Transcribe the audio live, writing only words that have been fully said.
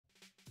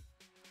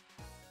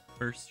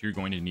First, you're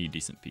going to need a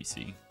decent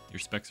PC. Your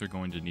specs are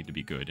going to need to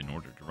be good in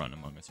order to run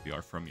Among Us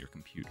VR from your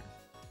computer.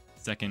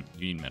 Second,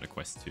 you need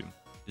MetaQuest 2.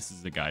 This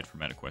is the guide for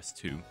MetaQuest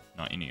 2,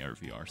 not any other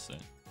VR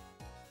set.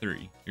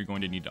 3, you're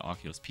going to need the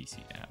Oculus PC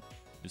app.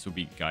 This will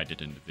be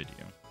guided in the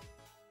video.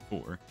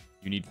 4,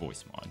 you need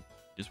Voicemod.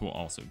 This will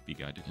also be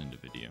guided in the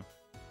video.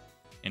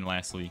 And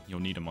lastly, you'll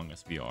need Among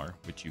Us VR,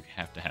 which you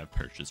have to have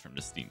purchased from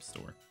the Steam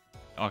store.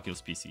 The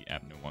Oculus PC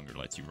app no longer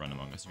lets you run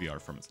Among Us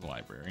VR from its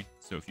library,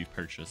 so if you've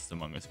purchased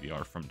Among Us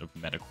VR from the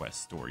MetaQuest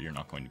store, you're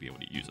not going to be able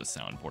to use a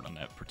soundboard on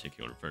that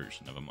particular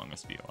version of Among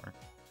Us VR.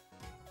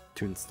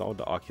 To install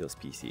the Oculus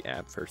PC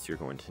app, first you're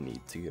going to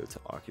need to go to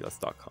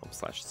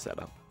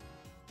oculus.com/setup.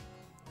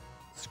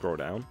 Scroll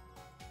down,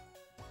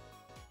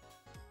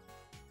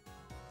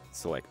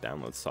 select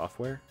download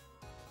software,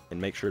 and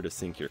make sure to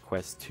sync your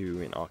Quest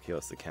 2 and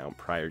Oculus account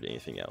prior to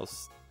anything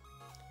else.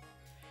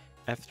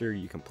 After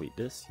you complete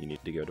this, you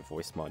need to go to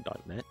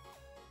voicemod.net,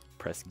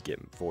 press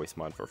get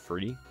Voicemod for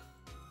free.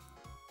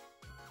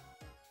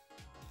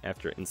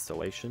 After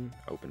installation,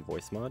 open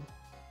Voicemod,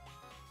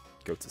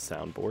 go to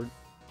Soundboard,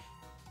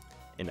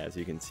 and as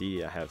you can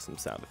see, I have some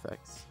sound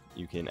effects.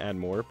 You can add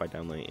more by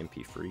downloading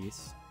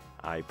MP3s.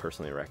 I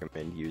personally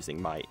recommend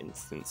using my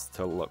instance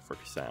to look for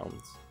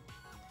sounds.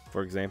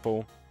 For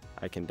example,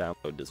 I can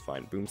download this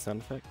fine boom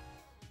sound effect.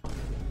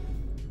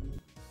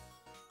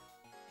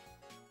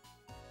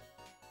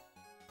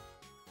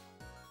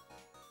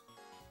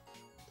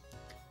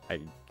 I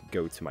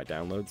go to my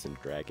downloads and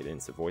drag it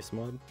into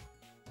Voicemod.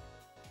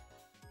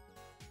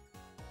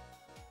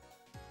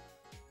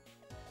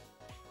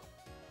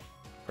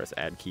 Press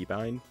add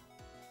keybind.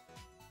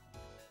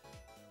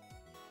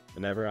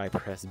 Whenever I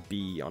press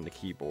B on the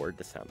keyboard,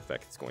 the sound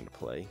effect is going to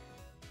play.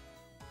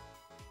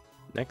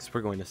 Next, we're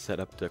going to set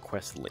up the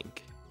Quest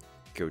link.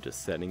 Go to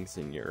settings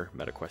in your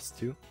MetaQuest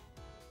 2,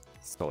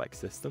 select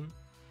system,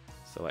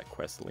 select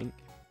Quest link,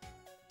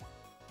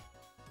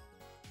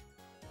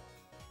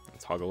 and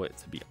toggle it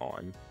to be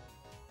on.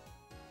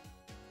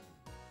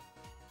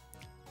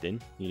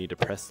 Then you need to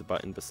press the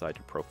button beside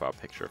your profile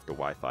picture of the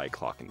Wi-Fi,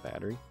 clock, and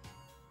battery.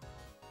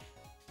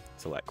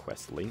 Select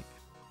Quest link,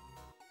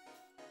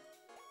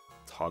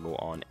 toggle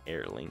on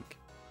Air link,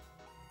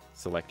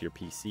 select your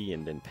PC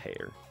and then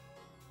pair.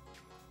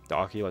 The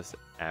Oculus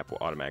app will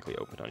automatically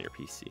open on your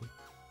PC.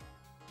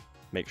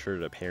 Make sure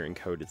the pairing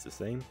code is the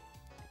same.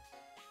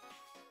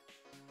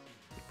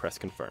 Press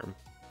confirm.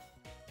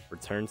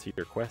 Return to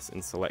your Quest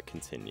and select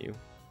continue.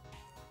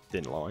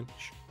 Then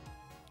launch.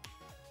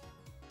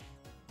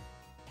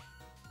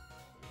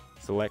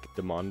 Select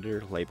the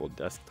monitor labeled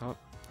desktop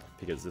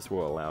because this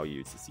will allow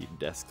you to see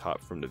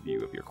desktop from the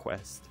view of your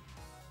Quest.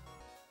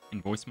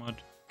 In Voicemod,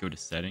 go to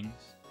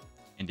settings,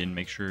 and then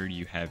make sure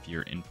you have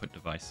your input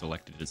device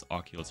selected as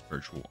Oculus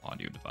Virtual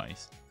Audio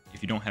Device.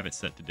 If you don't have it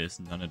set to this,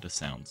 none of the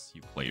sounds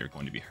you play are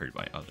going to be heard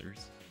by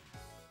others.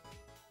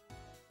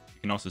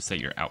 You can also set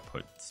your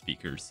output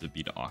speakers to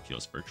be the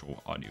Oculus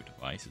Virtual Audio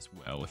Device as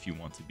well if you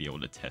want to be able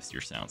to test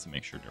your sounds and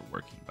make sure they're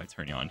working by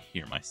turning on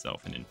Hear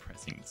Myself and then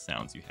pressing the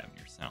sounds you have in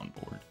your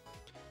soundboard.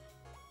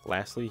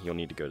 Lastly, you'll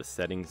need to go to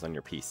settings on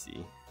your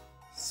PC,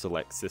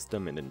 select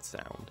system and then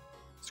sound.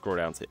 Scroll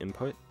down to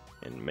input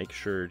and make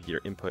sure your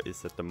input is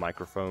set to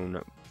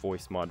microphone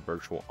Voicemod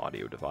Virtual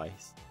Audio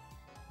Device.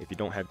 If you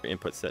don't have your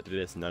input set to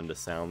this, none of the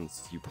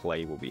sounds you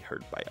play will be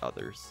heard by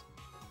others.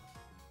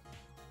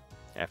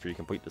 After you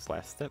complete this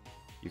last step,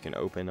 you can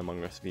open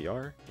Among Us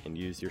VR and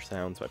use your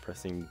sounds by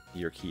pressing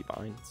your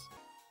keybinds.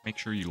 Make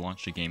sure you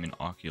launch the game in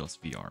Oculus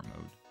VR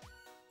mode.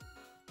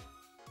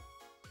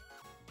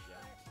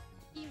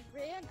 He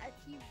ran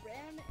into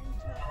the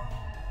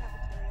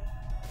cafeteria.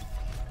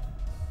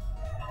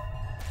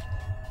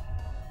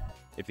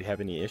 If you have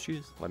any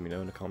issues, let me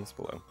know in the comments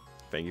below.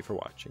 Thank you for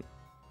watching.